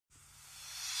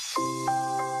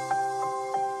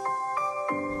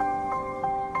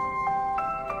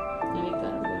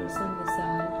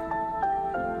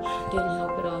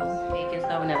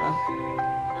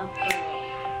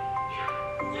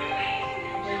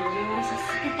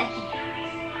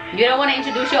You don't want to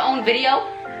introduce your own video?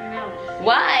 No.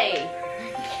 Why?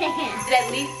 I can't. At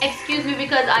least excuse me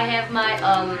because I have my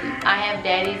I have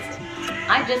daddy's.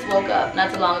 I just woke up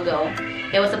not too long ago.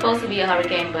 It was supposed to be a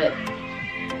hurricane, but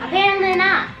Apparently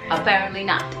not. apparently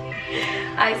not.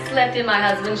 I slept in my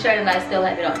husband's shirt and I still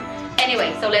have it on.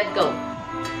 Anyway, so let's go.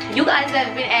 You guys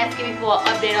have been asking me for an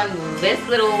update on this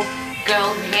little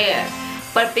girl's hair.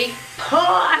 But before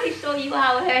I show you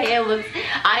how her hair looks,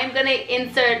 I'm gonna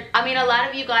insert, I mean, a lot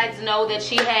of you guys know that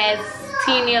she has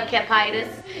Tinea Capitis.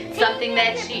 Something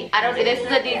that she, I don't know, this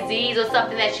is a disease or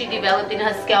something that she developed in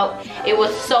her scalp. It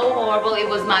was so horrible. It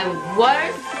was my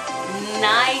worst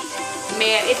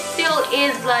nightmare. It still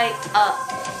is like,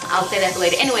 I'll say that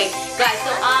later. Anyway, guys,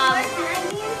 so,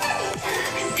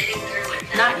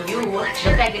 not you,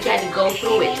 the fact that you had to go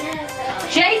through it.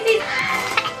 JC.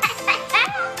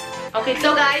 Okay,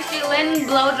 so guys, Jaelyn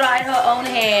blow dried her own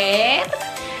hair.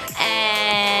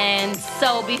 And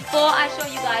so before I show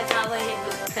you guys how her hair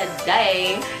looks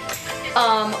today,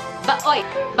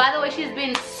 by the way, she's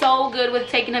been so good with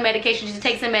taking her medication. She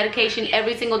takes her medication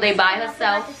every single day by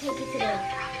herself.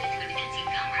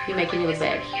 You're making me look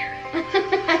bad.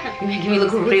 You're making me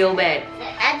look real bad.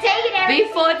 I take it every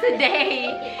Before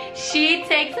today, she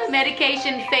takes her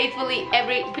medication faithfully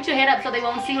put your head up so they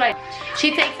won't see right.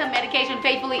 She takes her medication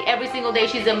faithfully every single day.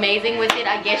 She's amazing with it.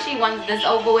 I guess she wants this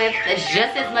over with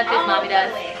just as much as mommy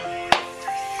does.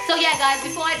 So yeah, guys,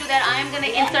 before I do that, I am gonna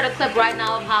insert a clip right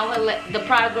now of how the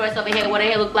progress of her hair, what her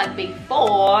hair looked like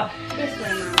before. This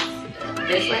way, Mom.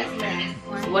 This way? Yeah.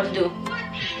 So what to do?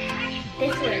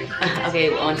 This way. Okay,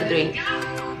 1, 2, 3.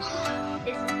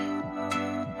 This way.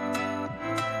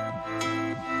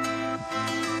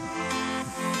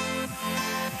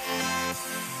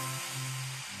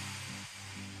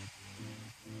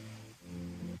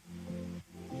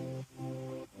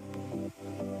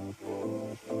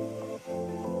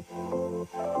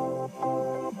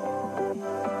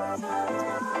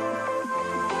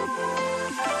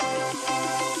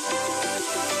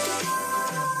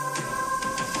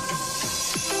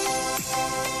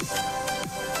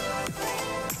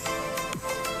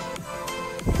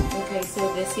 Okay, so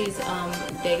this is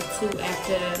day 2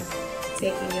 after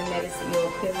taking your medicine,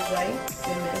 your pills, right?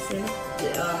 Your medicine.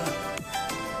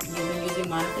 You've been using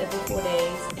mine every 4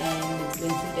 days, and it's been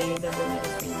 2 days of the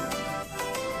medicine.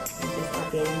 I'm just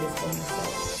updating this for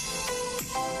myself.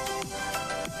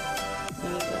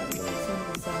 And you got some of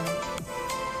the side.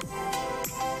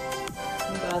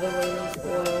 And by the way, those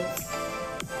oils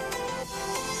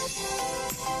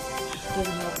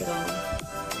didn't help at all.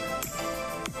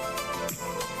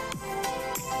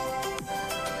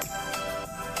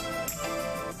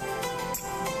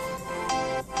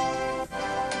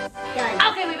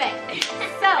 Okay, we're back.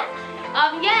 So,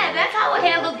 yeah, that's how her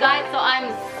hair looked, guys. So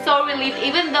I'm so relieved,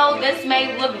 even though this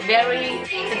may look very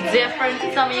different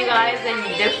to some of you guys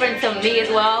and different to me as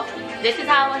well. This is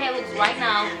how her hair looks right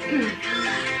now.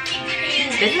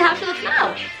 This is how she looks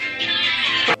now.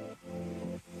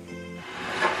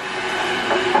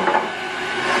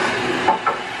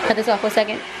 Cut this off for a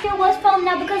second. It was foam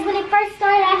now because when it first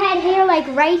started, I had hair like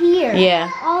right here. Yeah.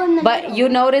 All in the middle. You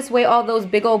notice where all those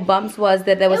big old bumps was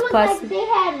that there was pus. Like they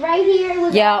had right here. It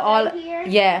was right here.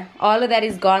 Yeah, all of that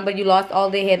is gone, but you lost all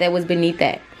the hair that was beneath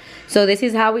that. So this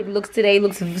is how it looks today. It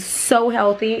looks so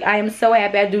healthy. I am so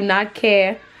happy. I do not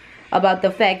care about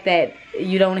the fact that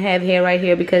you don't have hair right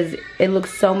here because it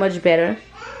looks so much better.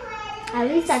 At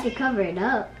least I could cover it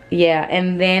up. Yeah,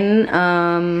 and then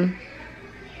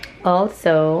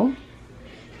also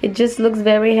it just looks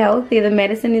very healthy. The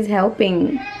medicine is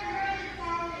helping.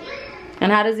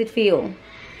 And how does it feel?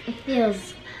 It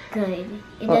feels good.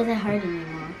 It doesn't hurt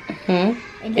anymore.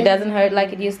 It doesn't hurt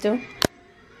like it used to?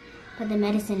 But the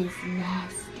medicine is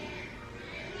nasty.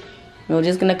 We're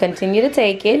just gonna continue to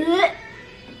take it.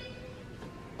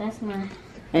 That's my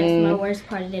worst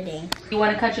part of the day. You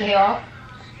wanna cut your hair off?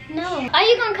 No. Are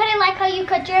you gonna cut it like how you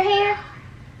cut your hair?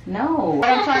 No. What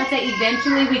I'm trying to say,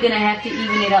 eventually we're gonna have to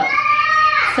even it up.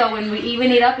 So when we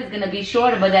even it up, it's gonna be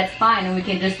shorter, but that's fine, and we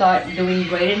can just start doing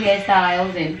braided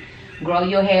hairstyles and grow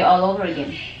your hair all over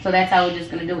again. So that's how we're just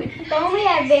gonna do it. The only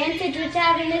advantage with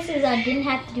having this is I didn't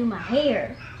have to do my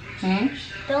hair.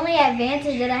 The only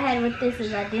advantage that I had with this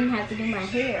is I didn't have to do my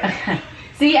hair.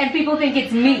 See, and people think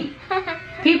it's me.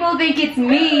 People think it's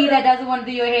me that doesn't want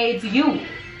to do your hair. It's you.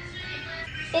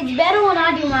 It's better when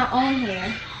I do my own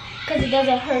hair. Because it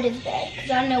doesn't hurt as bad. Because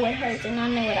I know what hurts and I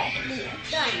know what I can do.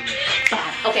 Done.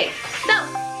 Okay, so.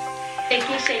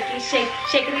 Shaky, shaky, shake.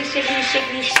 Shakity, shakity,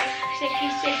 shakity, shake. Shaky,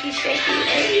 shaky, shaky.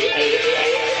 Hey, hey, hey,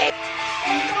 hey, hey.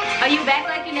 Are you back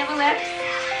like you never left?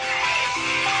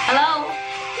 Hello?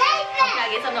 Okay, I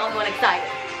guess I'm the only one excited.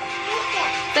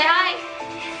 Say hi.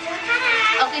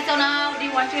 Okay, so now do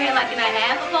you want your hair like in a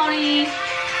half a pony?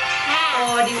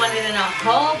 Or do you want it in a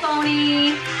whole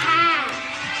pony?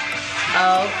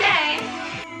 Okay.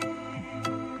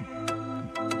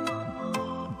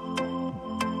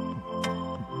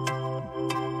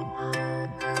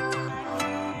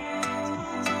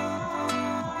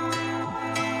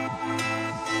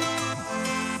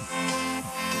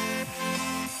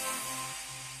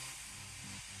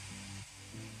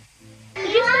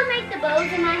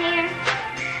 Bows in my hair.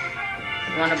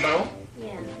 You want a bow?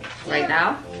 Yeah. Right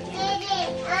now?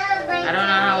 I don't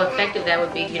know how effective that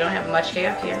would be if you don't have much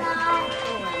hair here.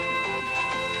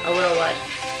 Oh, well, what?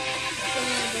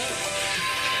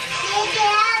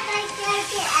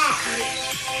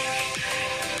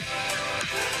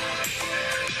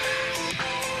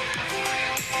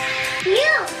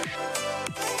 You!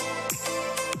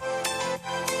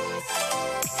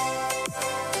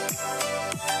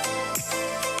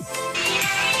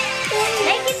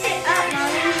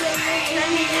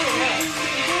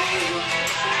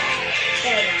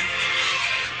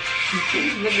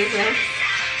 Look at this.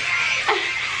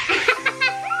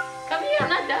 Come here, I'm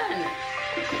not done.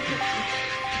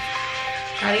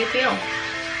 How do you feel?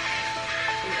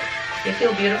 You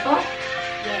feel beautiful?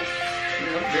 Yes. You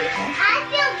look beautiful. I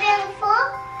feel beautiful.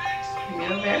 You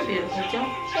look very beautiful too.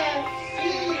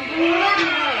 Yeah.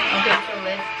 Okay, so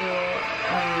let's do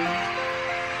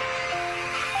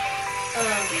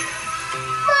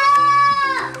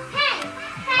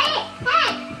Hey!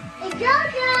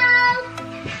 Jojo!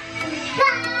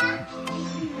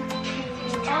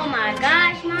 Oh my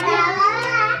gosh, Mama.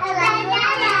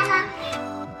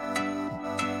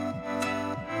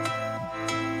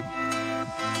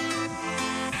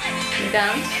 you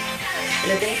down.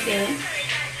 Look at the ceiling.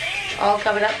 All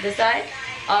covered up this side.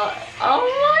 Oh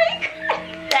my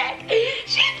God! Back.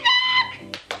 She's back!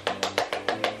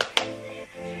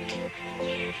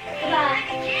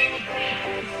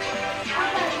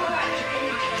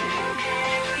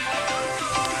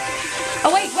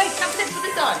 Oh wait, stop, let's put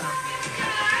this on.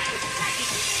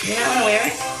 You don't want to wear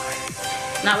it?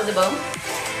 Not with the bow?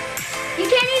 You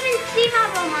can't even see my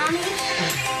bow, Mommy.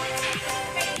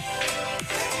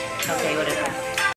 Okay, whatever.